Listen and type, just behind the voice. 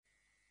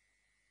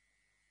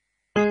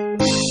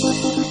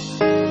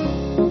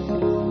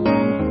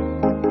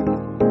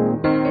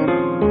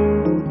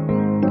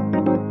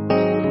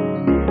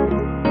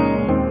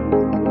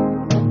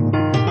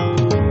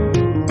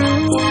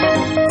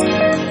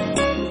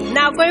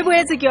nako e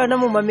boetse ke yona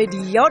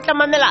momamedi ya o tla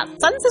mamela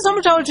santse sa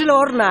motho o tshile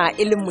horna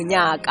e le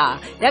Monyaka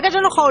ya ka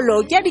jalo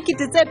kgaolo ke ya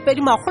dikete tse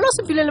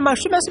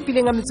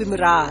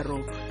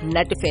 273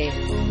 nnate fela.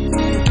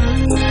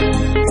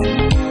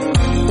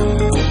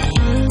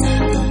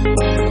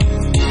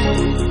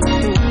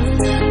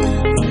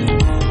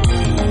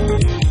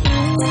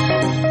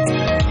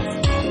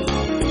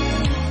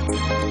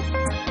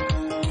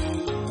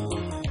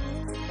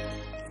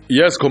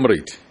 Yes,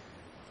 comrade.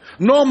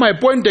 No, my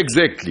point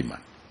exactly, man.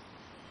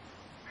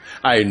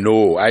 I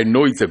know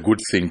it's a good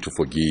thing to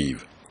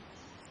forgive.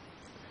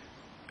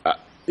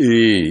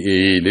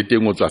 Le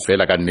teng o tswa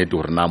fela ka nnete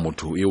hore na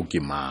motho eo ke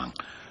mang.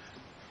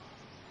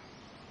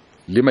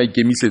 Le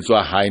maikemisetso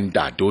a hae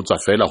ntate o tswa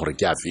fela hore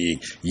ke a feng.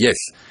 Yes,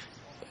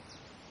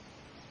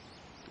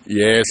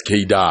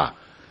 Keida.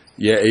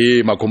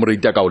 Ma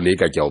comrade ka o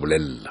leka ke a o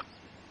bolella.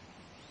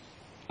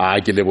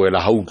 Ke leboela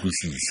ha o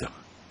utlwisisa.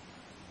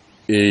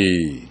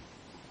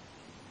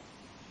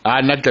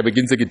 Nna tlabe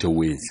ke ntse ke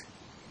theoetse.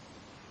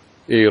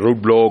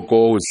 Roadblock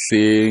o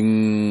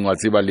seng wa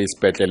tseba le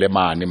sepetlele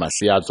mane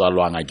masea a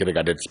tswalwang a kere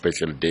ka that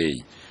special day.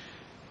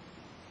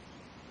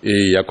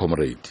 Ya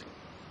comrade.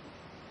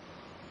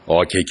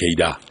 Okay,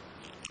 Keida.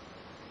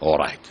 All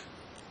right.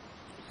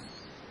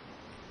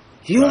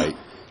 Yo.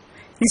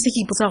 Nse ke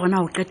ipotsa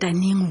gona o qeta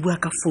neng o bua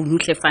ka phone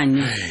tle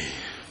fane.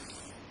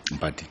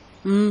 Mpati.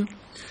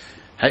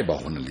 Hai ba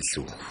hona le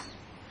seo.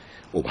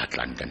 O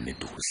batlang ka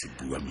nnete go se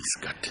bua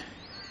miskat.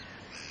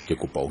 Ke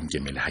kopa o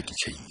nkemele ha ke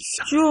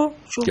tšhaisa.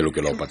 Ke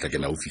lokela o patla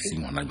ke la ofising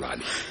hona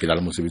jwale. Ke la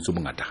le mosebetsi o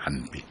mongata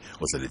hampe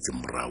o seletse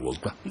morao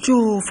kwa.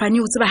 Fane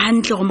o tseba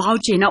hantle go morao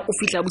tjena o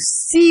fitla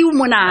bosiu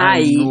mona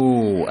hae. I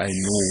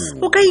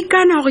know. O ka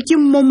ikana gore ke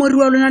mmomori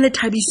wa lona le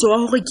Thabiso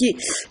wa gore ke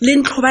le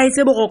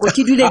ntlhobaetse boroko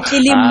ke dule ke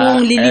le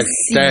mong le le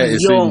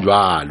siyo.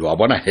 Jwalo wa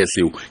bona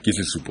heseo ke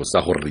sesupo sa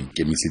gore re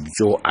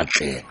ikemiseditse ho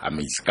atle a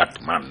miskat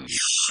man.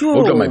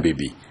 Okay my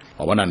baby.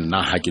 Wa bona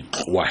nna ha ke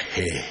tloa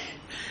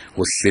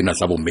go sena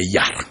sa bo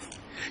meyara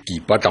ke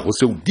ipatla go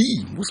se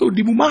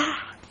odimo ma.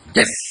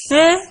 Yes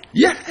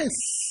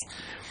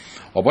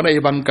wa bona e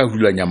bang ka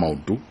hulanya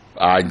maoto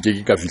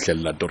nke ke ka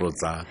fihlella toro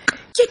tsa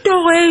ke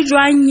toro e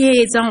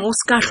jwanyetsang go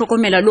ska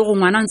hlokomela le go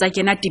ngwana ntse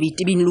kena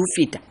tibitibing le ho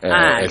feta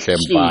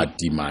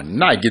hlempati man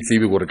nna ke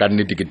tsebe gore ka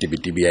nnete ke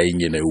tibitibi ya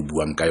ingena e o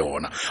buang ka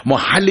yona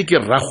mohale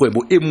ke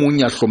ragwebo e mong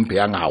ya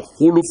hlompheyang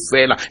haholo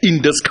fela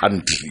in this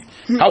country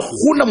ha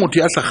gona motho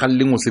ya sa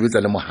galleng o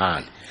sebetsa le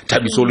mohale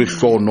Thabiso le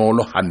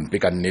hlonolo hampe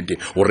ka nnete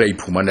hore a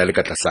iphumana le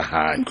ka tlasa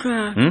hae.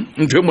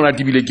 Ntho e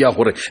monate bile ke ya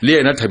gore le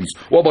yena Thabiso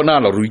wa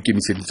bonala re o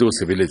ikemiseditse o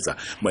sebeletsa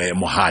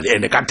mohale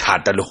ene ka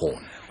thata le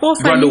gona.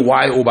 Jwale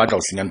why o batla o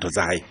senya ntho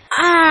tsa hae?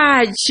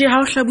 Ha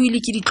o hlabuile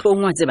ke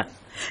ditlhong wa tseba.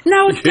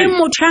 Na o teng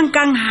motho a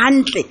nkang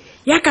hantle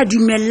ya ka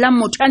dumella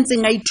motho a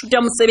ntseng a ithuta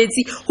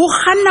mosebetsi ho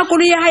kganna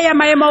koloi ya hae ya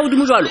maemo a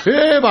hodimo jwalo.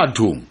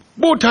 Bathong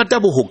bothata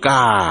bo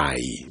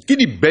hokae ke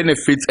di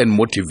benefits and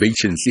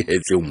motivations he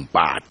tse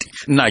umpati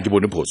nna ke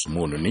bone phoso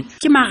mono ne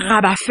ke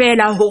magaba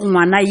fela ho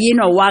ngwana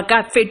yena wa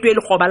ka fetwe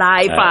le khoba la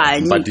hae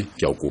fane mpati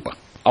ke a kopa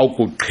a o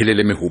go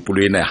qhelele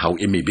mehopolo ena ya hao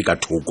e mebe ka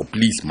thoko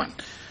please man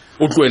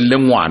o tloelle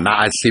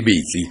ngwana a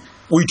sebetse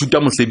o ithuta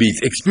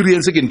mosebetsi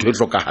experience ke ntho e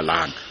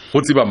hlokahalang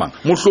ho tseba mang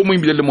mohlomo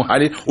ibile le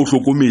mohale o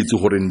hlokometse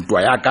hore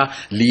ntwa yaka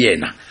le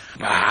yena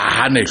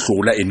ha na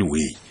hlola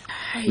anyway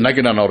nna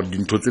ke nana hore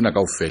dintho tsena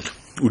kaofela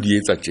o di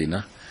etsa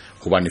tjena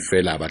gobane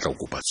fela ba tla go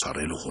kopa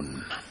tshwarelo go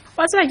nna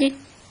wa tswa ke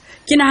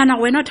nahana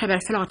wena o thabela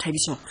fela go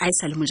Thabiso a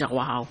isa le mojaro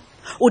wa hao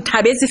o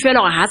thabetse fela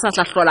gore ha sa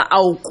tla hlola a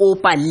o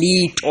kopa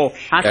letho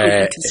ha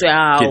hlokithiso ya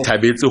hao ke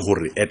thabetse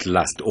gore at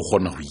last o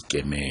gona go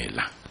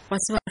ikemela wa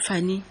tswa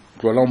fane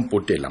tlola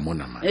mpotela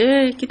mona ma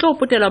ke tlo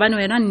potela bana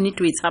wena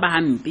nnete o itshaba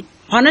hampe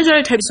hona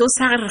jwale Thabiso o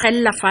sa re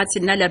rella fatshe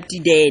nna le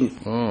Abdiden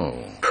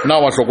na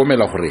wa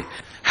hlokomela gore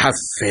ha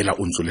fela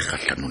o ntse le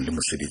kgahlanong le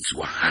mosebetsi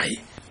wa hae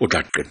o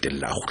tla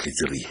qetella a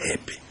gotletse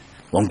rehab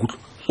wa nkutlo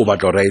o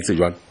batla o raetse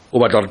jwang o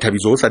batla re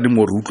Thabiso o sa di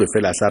mo re utlwe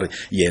fela sa re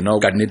yena o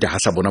ka nnete ha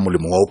sa bona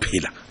molemo wa o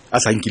phela a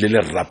sa nkile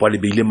le rrapo le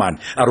beile mane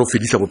a re o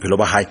fedisa bophelo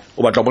ba hae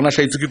o batla bona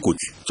hlaetse ke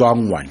kotsi tswa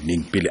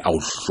ngwaneng pele a o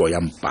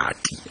hloya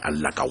mpati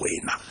alla ka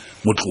wena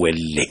mo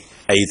tloelle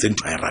a etse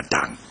ntho a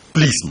ratang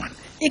please man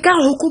e ka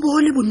go go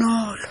bole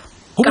bonolo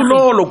go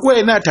bonolo ko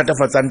wena a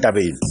thatafatsang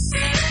tabeng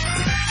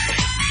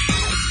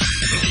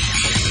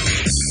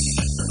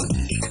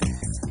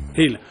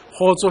hela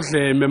go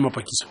tsohle mme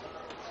Mapakiso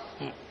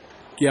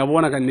ke a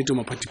bona ka nnete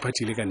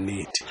maphathiphathi le ka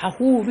nnete ha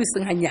ho re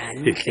seng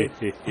hanyane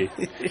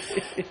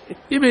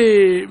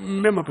ebe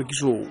mme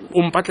Mapakiso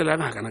o mpatlela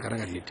ga kana ka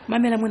nnete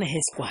mamela mona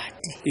he squad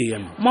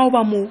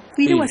maoba mo o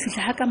ile wa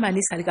fihla ha ka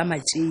mane sa le ka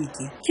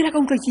matjeke ke la ka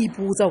utlwa ke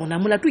ipotsa gona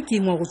molato ke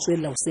engwa go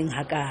tswella o seng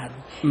hakalo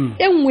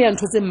engwe ya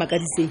ntho tse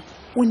mmakaditseng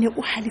o ne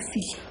o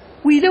halefile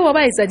o ile wa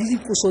ba etsa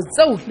diphoso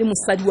tseo le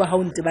mosadi wa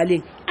hao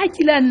ntebaleng a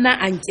kila nna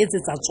a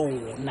nketsetsa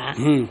tsona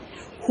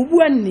ho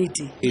bua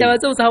nnete taba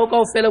tseo tsa hao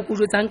kaofela go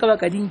jwetsa hanka ba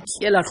ka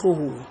dinkiela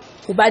hlohong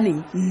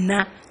hobane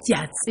nna ke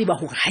a tseba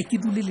hore ha ke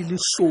dule le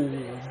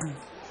leshodu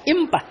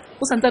empa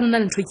o santsane o na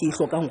le ntho e ke e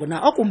hlokang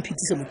gona a ko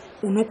mphethise mo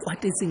o no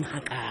kwatetseng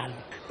hakalo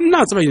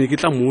nna tseba ke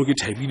tla mo ke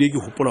thabile ke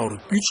hopola gore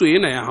pitso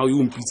ena ya hao e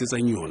o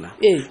mpitsetsang yona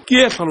ke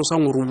e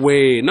hlalosang gore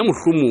wena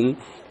mohlomong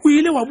o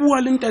ile wa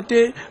bua le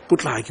ntate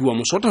Potlaki wa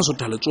mosotha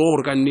letsogo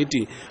gore ka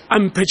nnete a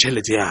mphe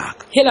tšhelete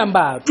yaka helang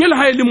batho jwale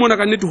ha e le mona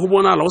ka nnete go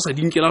bonala o sa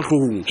dinkela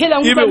tlhogong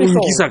ebe o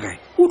nkisa kae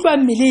utlwa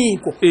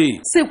mmeleko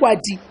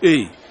sekwati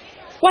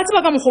wa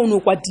tseba ka mokgwa o ne o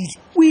kwatile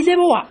o ile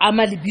be wa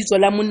ama lebitso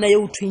la monna ye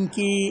o thweng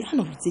ke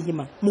hana go itseng ke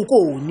mang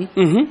Mokone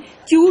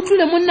ke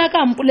utlwile monna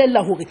ka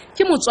mpolella hore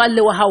ke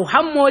motswalle wa hao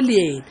ha mmo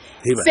le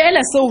ena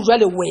fela seo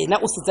jwale wena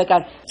o setse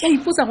ka ke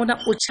ipotsa gona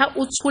o tša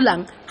o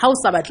tsholang ha o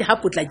sa batle ha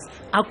Potlaki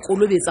a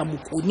kolobetsa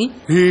Mokone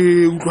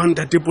utlwa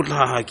ntate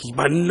Potlaki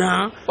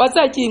banna wa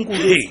tsa ke eng go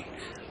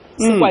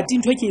sekwati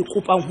ntho ke e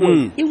kopang ho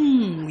e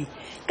nngwe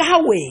ka ha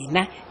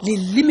wena le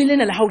limi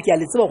lena la hao ke a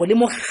le tseba go le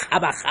mo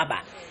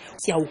gabagaba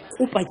ke a o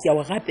kopa ke a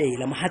o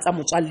rapela mohatsa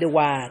motswalle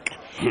wa ka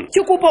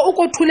ke kopa o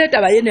ko thule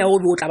taba ena ya o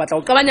be o tla batla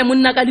go qabanya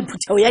monna ka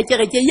diphuthego ya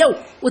kereke yeo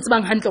o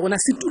tsebang hantle gona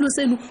setulo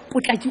seno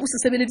Potlaki o se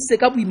sebeledise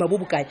ka boima bo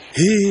bokae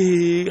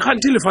ga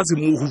nte lefatshe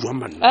mo go jwang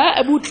manna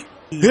a butle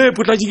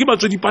Potlaki ke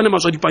batswadipane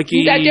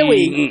matswadipakeng ntate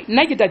we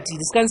nna ke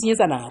tatile se ka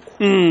nsenyetsa nako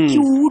ke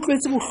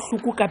utlwetse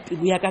bohloko ka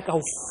pelo ya ka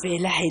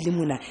kaofela ha ile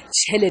mona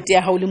tšhelete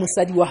ya hao le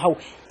mosadi wa hao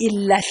e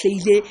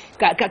lahlehile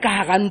ka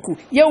hara ntlo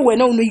yeo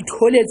wena o no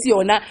itholetse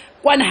yona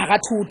kwana hara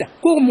thuta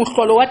ke gore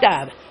mohlolo wa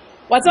taba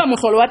wa tseba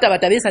mohlolo wa taba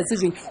e sa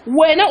tsejeng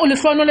wena o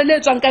lehlonolo le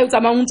tswang ka yo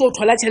tsamayng ntse o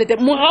thola tšhelete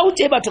morao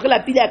tje batho ke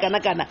lapile ya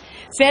kana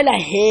fela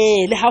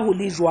le ha ho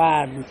le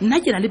jwalo nna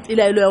ke na le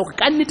pelaelo ya gore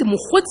ka nnete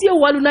mogotsi eo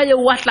wa lona eo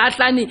wa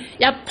hlahlane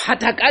ya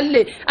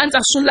phathakalle a ntse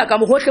a solla ka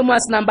mogotlhe mo a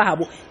senang ba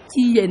habo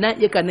ke yena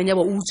e ka nneng ya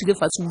ba o utswile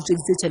fatshe o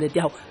utsweditse tšhelete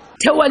ya gago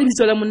theoa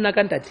lebitso la monna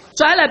ka ntate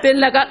tswa lapeng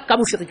la ka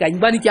boferekanyi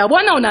bane ke a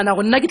bona o nana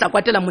gore nna ke tla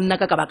kwatela monna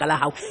ka baka la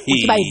gago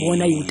ke ba e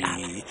bona eo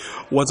taba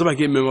wa tseba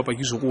ke mme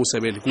Mapakiso ko o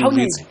sebele ko ha o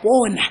boletse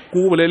bona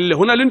ko bolelle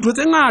hona le ntho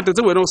tse ngata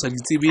tse wena o sa di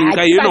tsebeng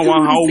ka yena wa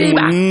hao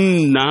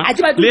monna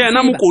le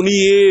yena Mokone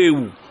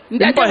eo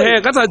empa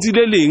he ka tsatsi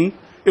le leng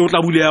e o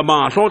tla buleya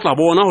mahlo o tla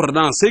bona gore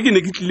na se ke ne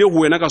ke tlile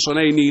go wena ka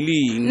sona e ne e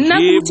leng nna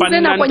ke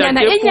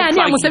nakonyana e nyane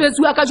ya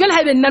mosebetsi wa ka jwale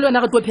ha ebe nna le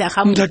wena re tlo pheya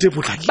gago ntate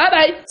Potlaki bye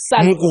bye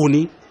sal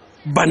Mokone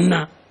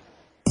banna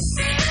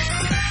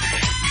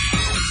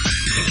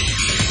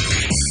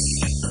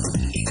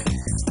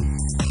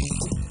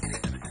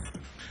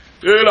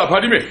la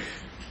phadime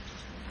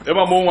e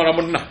ba mo ngwana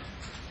monna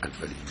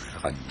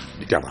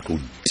ditaba tlo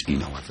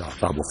ntina wa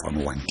tsa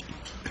bofano wa nti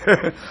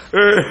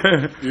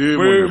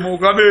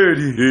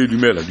mokamedi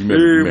dumela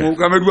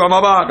mokamedi wa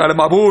mabaka le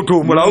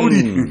mabotho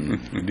molaodi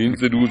di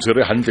ntse di o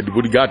tshwere hantle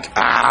di-bodyguard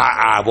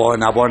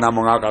bona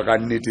mongaka ka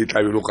nnete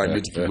tlabelo ka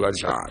nnete ke bua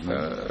shano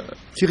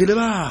ke rile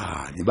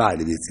ba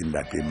lebetseng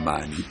lapeng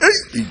mane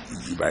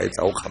ba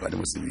etsa o kgabane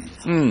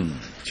mosebetsi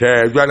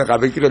tjhe jwale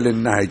gape ke re le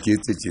nna ha ke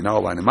etse tjena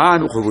gobane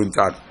mane kgwebong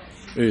tsaka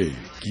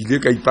ke ile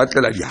ka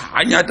ipatlela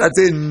dihanyata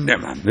tse nne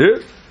mane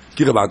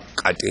ke re ba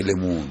katele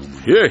mono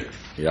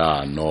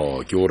ya no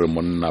ke gore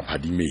monna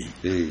Phadime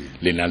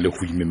le na le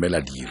go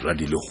imemela dira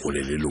di le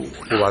gole le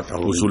lona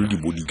o so le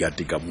di-bodyguard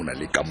ka mona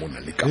le ka mona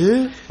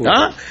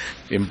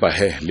empa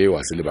le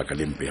wa se lebaka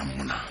le mpe ya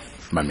mona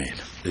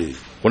mamela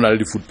go na le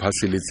di-food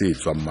parcel tse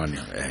tswang mane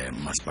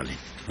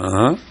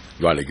masepaleng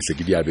jwale ke se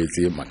ke di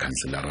abetse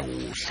makhanselara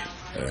otlhe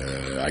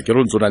a ke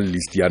re ntse o na le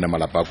list yana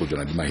malapa a ko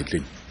tsona di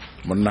mahetleng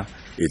monna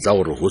e tsa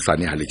gore go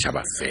sane ha le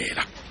tšhaba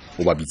fela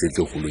o ba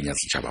bitsetse golong ya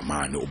setšhaba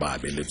mane o ba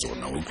abele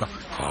tsona o utlwa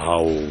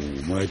hao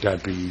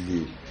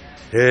moetapele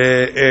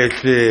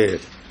ehle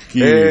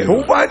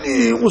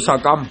gobane o sa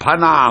ka mpha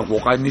nako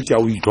ka nnete ya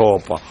o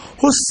ithopa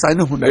go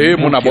sane go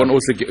mona bona o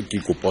se ke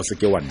kopa o se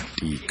ke wa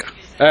ntika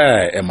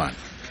man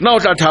na o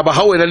tla thaba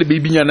ha wena le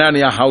babynyana yane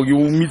ya hao ke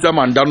o mitsa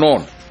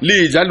mandanono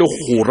le ja le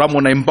gora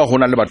mona empa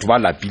gona le batho ba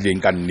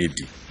lapileng ka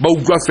nnete ba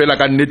utlwa fela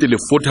ka nnete le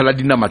fotha la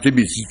dinama tse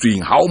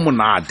besitsweng ha o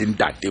monate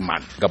ntate man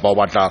ka ba o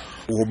batla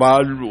go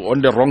ba on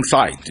the wrong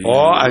side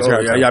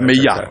ya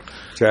meya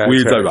o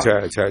etsa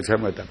tja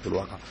moetapele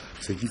wa ka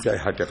se ke tsa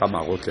hate ka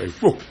magotle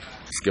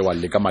se ke wa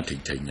le ka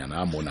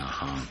matheithainyana a mona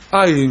hang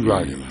a eng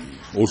jwale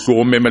o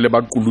hlomeme le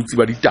bakulutsi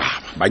ba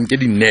ditaba ba nke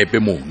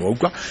dinepe mono o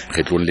utlwa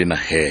kgetlong lena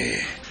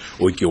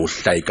o ke o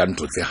hlai ka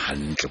ntho tse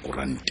hantle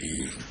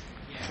koranteng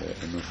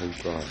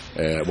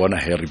bona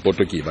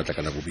reporto ke e batla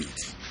ka la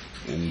bobedi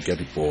o nke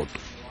reporto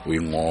o e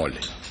ngole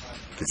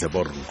ke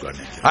tshepa gore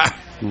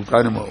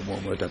utlwane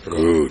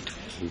moetapele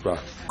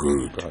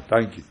good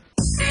thank you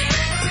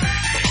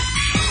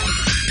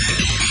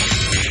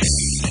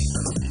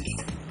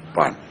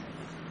bana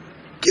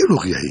ke lo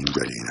re ya eng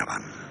jwale ena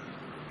bana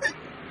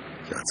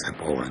ke a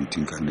tshepa gore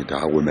nting ka nnete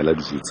ga go emela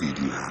dijo tse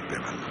ding gape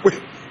bana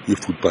e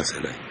food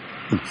parcel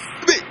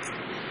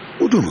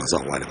o dono tsa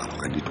go a lebala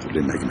ka nnete go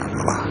le nna ke na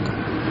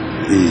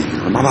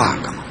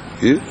mabaka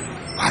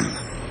banna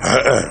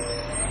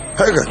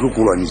ga e ka tlo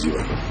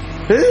kolwanisiwa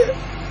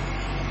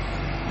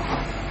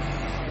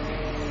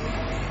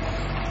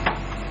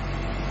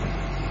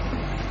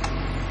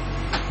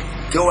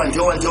Joan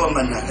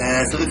banna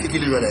se re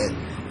fitile jwale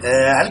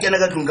ha le kena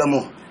ka tlong ka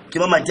moo ke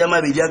ba mati a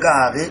mabedi a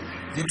kare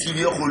le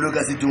TV e kgolo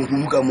ka seteng go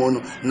buka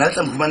mono nna le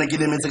tla mphumana ke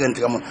lemetse ka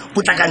ntle ka mono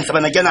potlakantle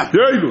bana ke nang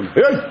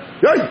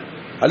hey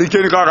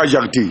alikeni ka ga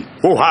jarti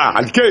ha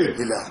alikeni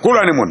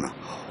kulwane monna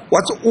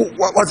watsa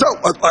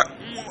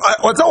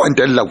wa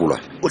ntella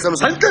kulwane o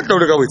tlhalosa hantle tlo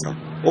le ka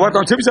wetsa o batla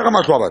go tshebisa ka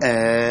matlho a batho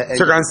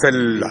se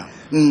cancella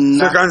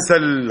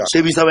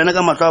shebisa wena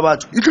ka matlho a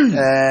batho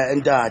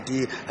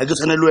ntate ha ke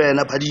tshwane le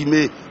wena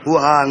phadime ho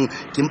hang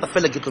ke mpa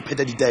fela ke tlo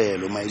pheta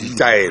ditaelo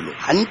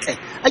hantle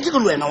a ke re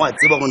le wena wa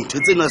tseba go ntho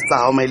tsena se tsa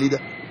hao my leader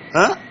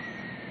ha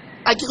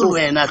a ke re le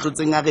wena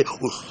hlotseng a re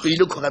o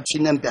hloile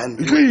corruption ya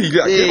mpampe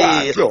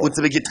o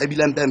tsebe ke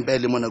thabile mpampe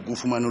le mona go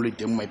fumana le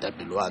teng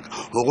moetapele wa ka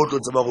go go tlo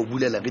tseba go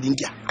bulela re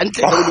dinke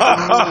hantle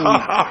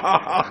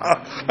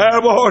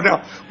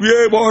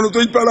bona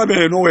to ipala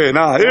meno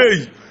wena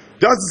hey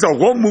that's a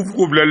wrong move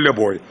go blelle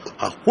boy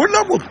hona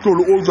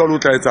motlolo o jalo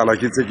tla etsala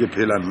ke tse ke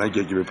phela nna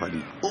ke be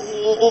phadi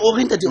o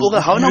re ntate o re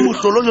ha ona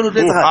motlolo jalo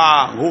tla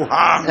etsala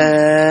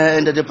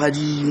ntate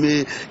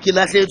phadime ke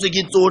lahletswe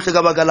ke tsohle ka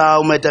baka la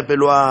o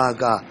maetapelo wa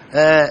ka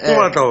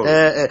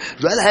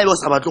jwale ha eba o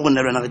sa batle go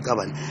nna lwana re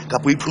qabane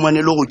kapo iphumane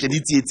le go ke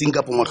ditsietsing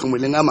kapo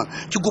mohlomoleng a mang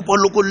ke kopa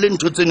lokolle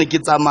ntho tsene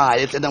ke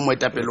tsamaye tlena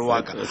moetapelo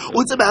wa ka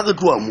o tsebe ha re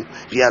tloa mo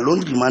re a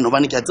laundry man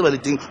hobane ke a tseba le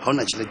teng ha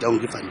ona tšhelete ya go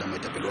ke fanda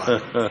moetapelo wa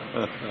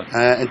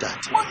ka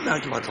Monna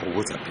ke batla go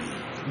botsa pele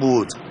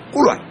botsa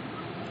kulwane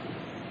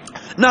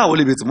na o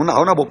lebetse monna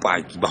ha ona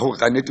bopaki ba go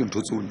ka nnete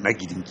ntho tse o nna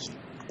ke dinkile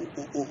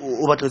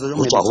o batla tsa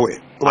go tswa ho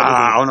wena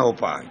ha ona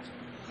bopaki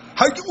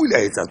ha ke o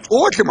ilaetsa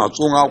tsohle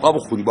matsong a ka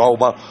bokgoni ba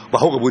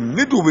go re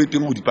bonnete o be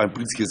teng go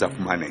dipampiri ke sa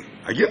fumaneng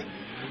ha ke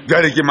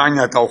jale ke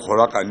manyatla o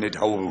kgolwa ka nnete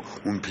ha o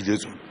mphile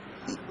tsona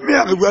mme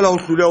a re bjala o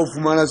hlole o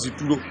fumana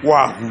setulo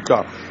wa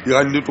hutla e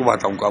ga nnete o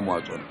batlang ka mo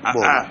a tsona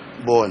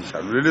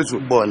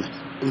bona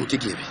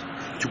ntekebe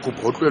ke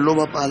kopa o tlwele o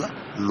bapala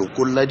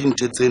lokolla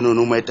dintho tseno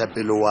no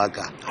maetapele wa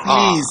ka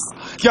please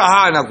ke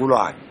hana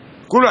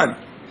kulwane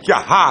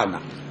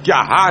ke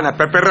hana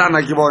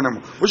peperana ke bona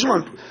mo o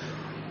shimana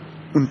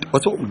wa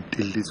tso o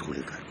ntelletse go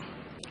leka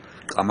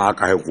kama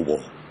ka he go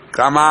bona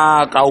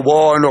kama ka o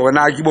bona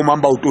gona ke bo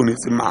mamba o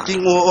tonetse ma ke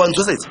o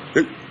ntsosetsa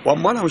wa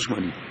mmala o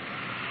shimane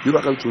di ba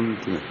ka tsone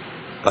tsone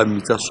ka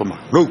mitsa soma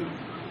no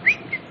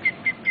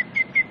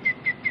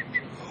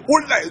o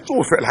la etso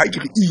fela ha ke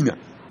re ina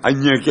a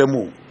nyeke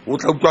mo o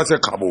tla utlwa se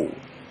kgabo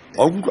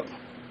wa utlwa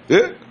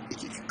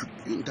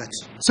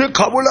se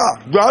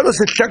kgabola jalo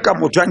se hlaka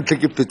motho a ntle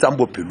ke petsang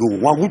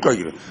bophelong wa utlwa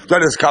ke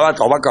jale se ka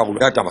batla ba ka go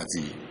ya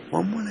tabatsing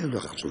wa mmona ile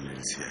ga tsone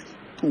le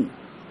tsiane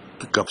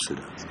ke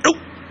kapsela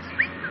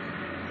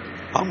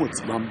ba mo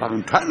tsebang ba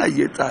ntwana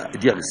yetsa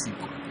di a re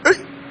sipo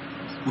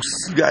o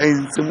sida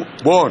entse mo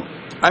bona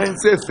a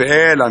entse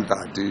fela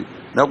ntate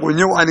na go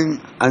nyewa aning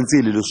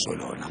antse le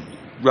solona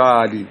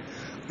jale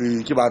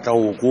ke batla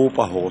go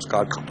kopa go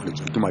ska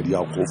tlhopoletswa ke madi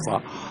a gofa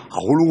ga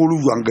gologolo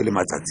jwang ke le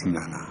matsatsing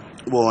ana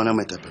bona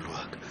maetapelo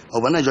wa ka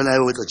o bona jwale ha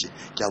o etsa tje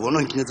ke a bona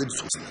o nkenyetsa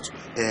ditshosetso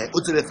o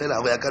tsebe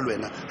fela go ya ka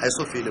lwena ha e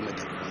so fele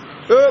maetapelo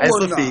ha e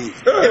so fele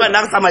e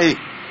bana re tsamaye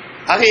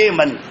ha re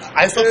man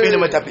ha e so fele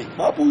maetapelo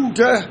ba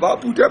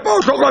pute ba o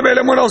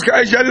hlokomele mona o ska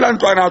a jella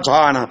ntwana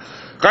tshwana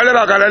ka le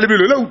baka la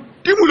lebelo le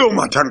timule o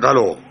mathang ka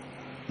lo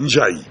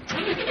njai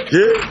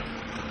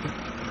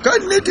ka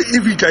nnete e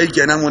bitla e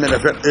kena mona la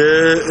fela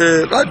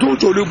ka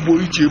thotso le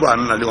boitse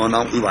banna le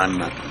ona e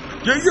banna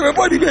ke be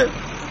bodi be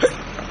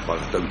ba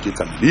ta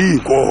uketsa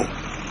liko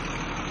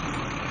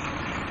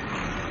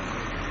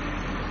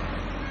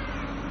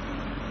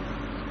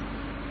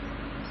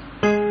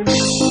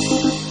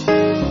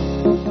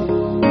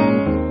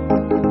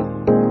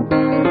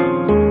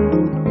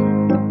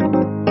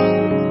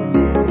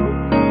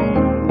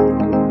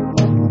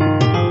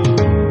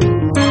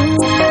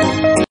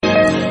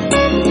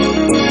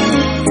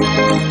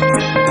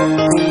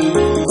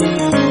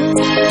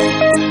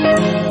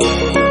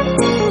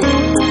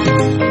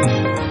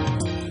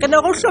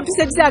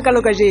hlophisedisa ka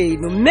loka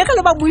jeno mme re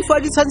le ba buifo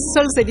di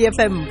tshwantshiso le Sedi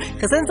FM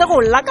re sentse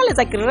go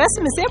lakaletsa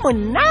Keresemese e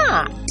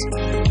monate